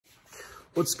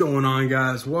What's going on,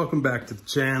 guys? Welcome back to the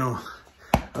channel.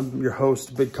 I'm your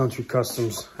host, Big Country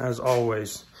Customs, as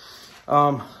always.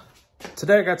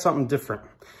 Today I got something different.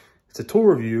 It's a tool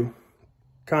review,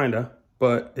 kinda,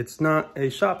 but it's not a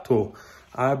shop tool.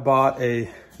 I bought a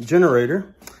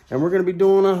generator, and we're gonna be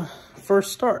doing a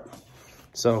first start.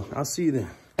 So I'll see you then.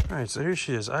 All right, so here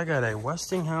she is. I got a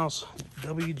Westinghouse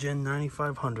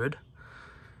WGen9500,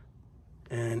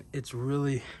 and it's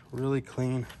really, really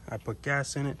clean. I put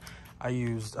gas in it. I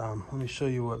used, let me show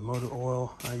you what motor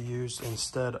oil I used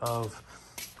instead of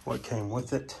what came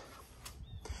with it.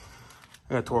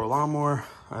 I got a Toro lawnmower.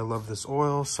 I love this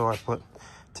oil, so I put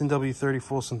 10W30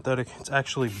 full synthetic. It's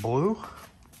actually blue,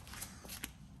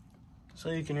 so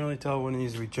you can really tell when it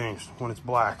needs to be changed, when it's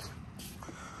black.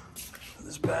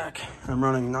 This back, I'm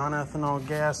running non-ethanol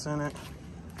gas in it,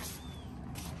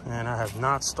 and I have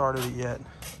not started it yet,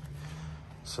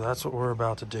 so that's what we're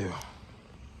about to do.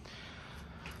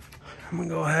 I'm gonna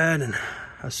go ahead and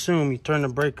assume you turn the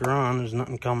breaker on. There's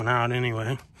nothing coming out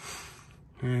anyway.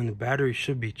 And the battery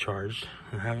should be charged.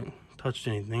 I haven't touched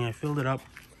anything. I filled it up,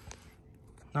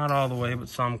 not all the way, but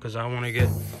some, because I want to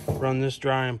run this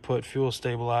dry and put fuel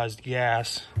stabilized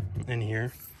gas in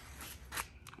here.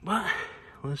 But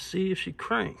let's see if she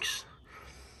cranks.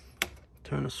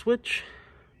 Turn the switch,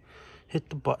 hit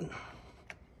the button.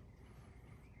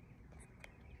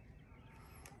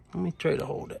 Let me try to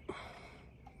hold it.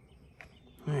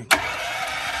 There you go.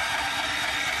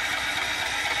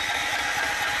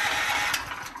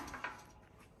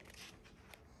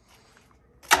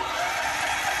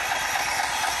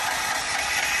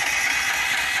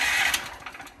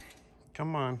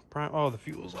 Come on, prime. Oh, the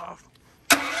fuel's off.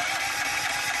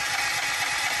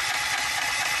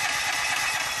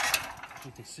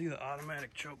 You can see the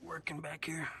automatic choke working back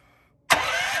here.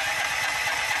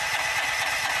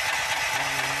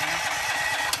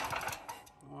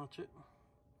 Watch it.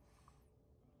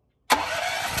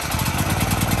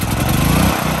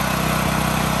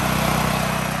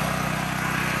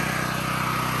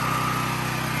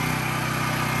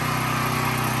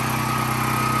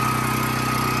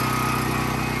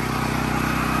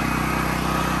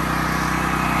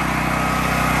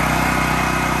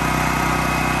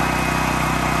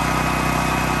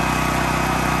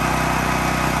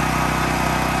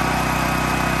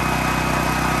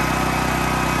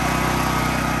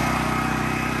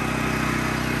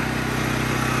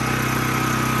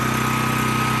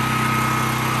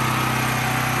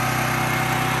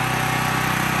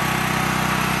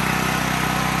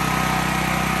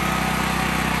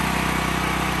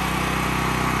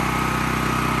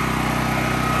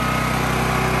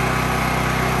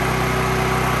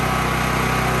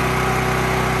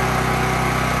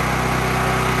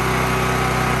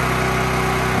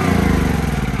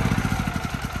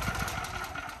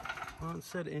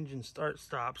 Said engine start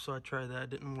stop, so I tried that.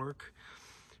 Didn't work.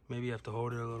 Maybe you have to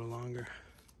hold it a little longer,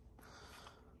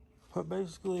 but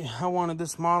basically I wanted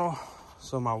this model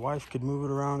so my wife could move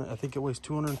it around. I think it weighs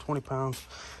 220 pounds,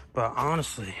 but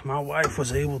honestly my wife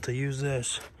was able to use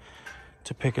this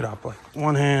to pick it up like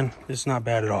one hand. It's not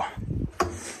bad at all. I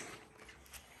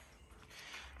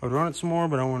would run it some more,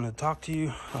 but I wanted to talk to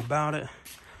you about it.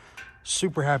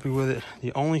 Super happy with it.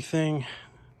 The only thing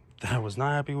that I was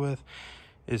not happy with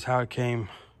is how it came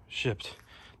shipped.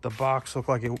 The box looked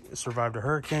like it survived a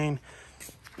hurricane,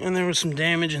 and there was some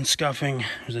damage and scuffing.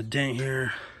 There's a dent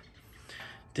here,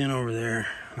 dent over there,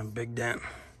 and a big dent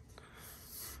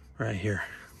right here.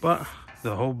 But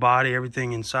the whole body,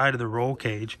 everything inside of the roll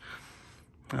cage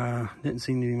didn't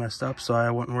seem to be messed up, so I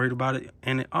wasn't worried about it.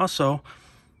 And it also,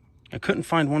 I couldn't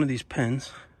find one of these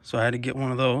pins, so I had to get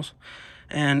one of those.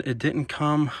 And it didn't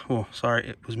come, well, sorry,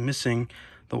 it was missing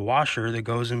the washer that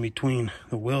goes in between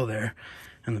the wheel there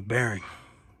and the bearing.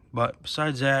 But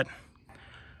besides that,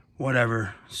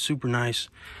 whatever, super nice.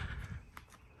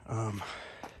 Yeah,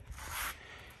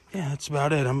 that's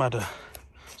about it. I'm about to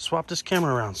swap this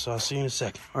camera around, so I'll see you in a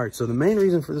second. All right, so the main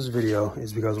reason for this video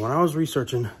is because when I was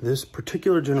researching this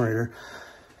particular generator,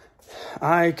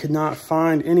 I could not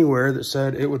find anywhere that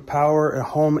said it would power a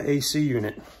home AC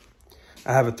unit.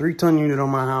 I have a 3-ton unit on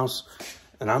my house,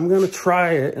 and I'm gonna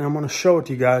try it, and I'm gonna show it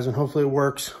to you guys, and hopefully it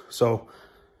works. So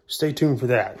stay tuned for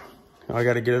that. I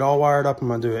gotta get it all wired up. I'm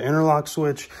gonna do an interlock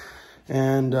switch,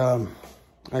 and I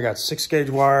got 6-gauge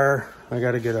wire. I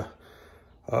gotta get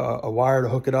a wire to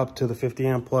hook it up to the 50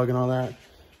 amp plug and all that.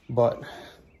 But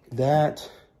that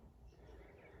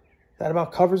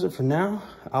about covers it for now.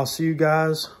 I'll see you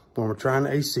guys when we're trying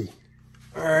the AC.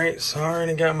 All right, so I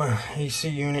already got my AC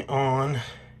unit on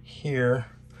here.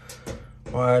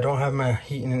 Well, I don't have my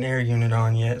heating and air unit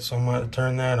on yet, so I'm going to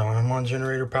turn that on. I'm on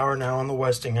generator power now on the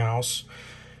Westinghouse.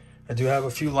 I do have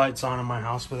a few lights on in my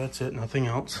house, but that's it, nothing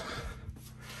else.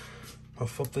 I'll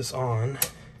flip this on,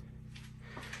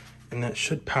 and that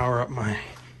should power up my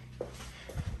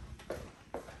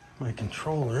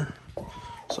controller.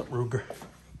 What's up, Ruger?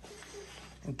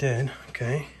 It did,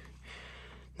 okay.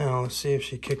 Now let's see if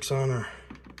she kicks on her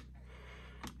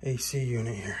AC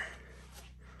unit here.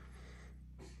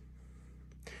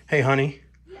 Hey, honey,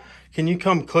 can you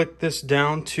come click this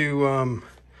down to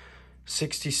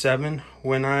 67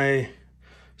 when I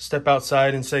step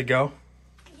outside and say go?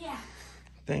 Yeah.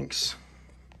 Thanks.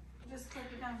 Just click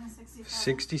it down to 67.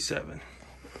 67.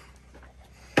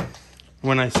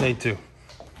 When I say to.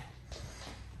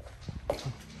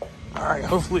 All right,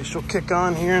 hopefully she'll kick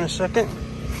on here in a second.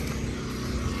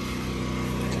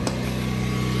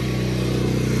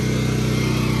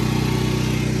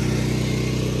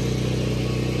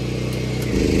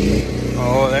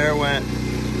 Oh, there it went.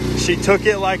 She took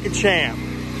it like a champ.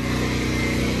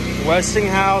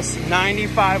 Westinghouse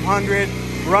 9500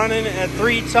 running a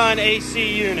 3-ton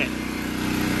AC unit.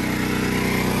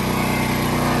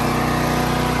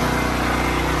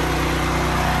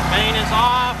 Main is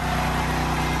off.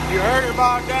 You heard her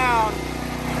bog down.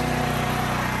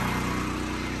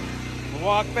 We'll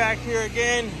walk back here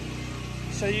again.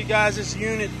 Show you guys this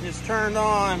unit is turned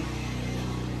on.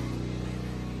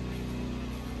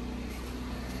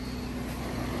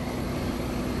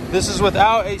 This is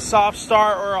without a soft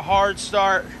start or a hard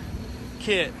start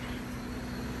kit.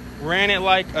 Ran it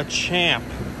like a champ.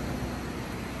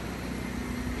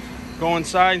 Go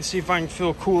inside and see if I can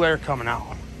feel cool air coming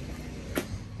out.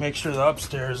 Make sure the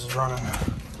upstairs is running.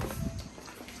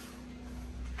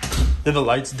 Did the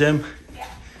lights dim? Yeah.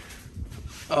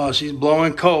 Oh, she's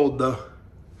blowing cold though.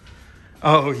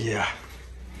 Oh yeah.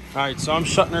 All right, so I'm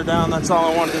shutting her down. That's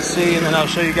all I wanted to see, and then I'll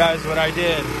show you guys what I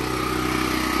did.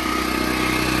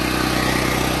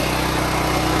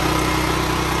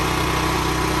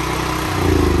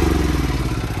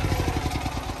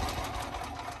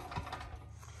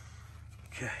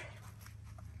 Okay.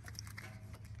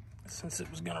 Since it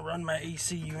was gonna run my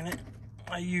AC unit,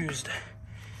 I used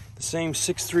the same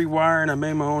 6-3 wire, and I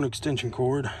made my own extension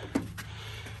cord,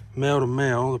 male to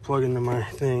male, to plug into my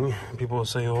thing. People will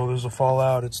say, oh, there's a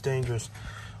fallout, it's dangerous.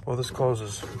 Well, this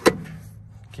closes,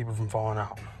 keep it from falling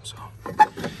out. So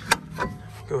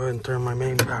go ahead and turn my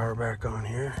main power back on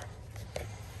here.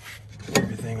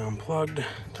 Everything unplugged,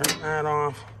 turn that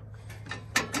off.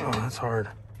 Oh, that's hard.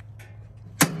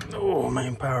 Oh,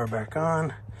 main power back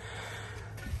on.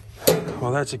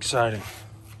 Well, that's exciting.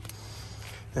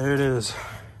 There it is.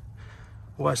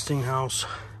 Westinghouse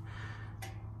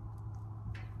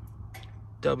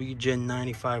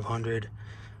WGen9500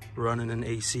 running an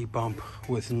AC pump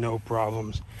with no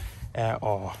problems at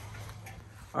all.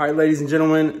 All right, ladies and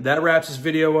gentlemen, that wraps this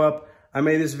video up. I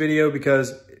made this video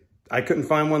because I couldn't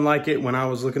find one like it when I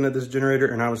was looking at this generator,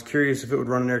 and I was curious if it would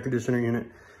run an air conditioner unit.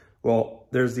 Well,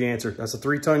 there's the answer. That's a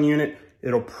 3-ton unit.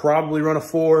 It'll probably run a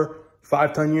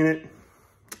 4-5-ton unit.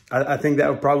 I think that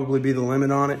would probably be the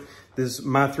limit on it.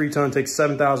 My 3-ton takes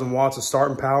 7,000 watts of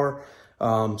starting power.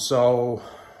 So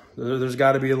there's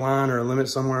got to be a line or a limit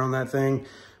somewhere on that thing.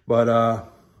 But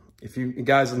if you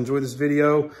guys enjoyed this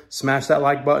video, smash that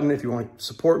like button. If you want to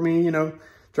support me, you know,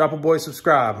 drop a boy,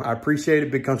 subscribe. I appreciate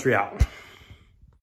it. Big Country out.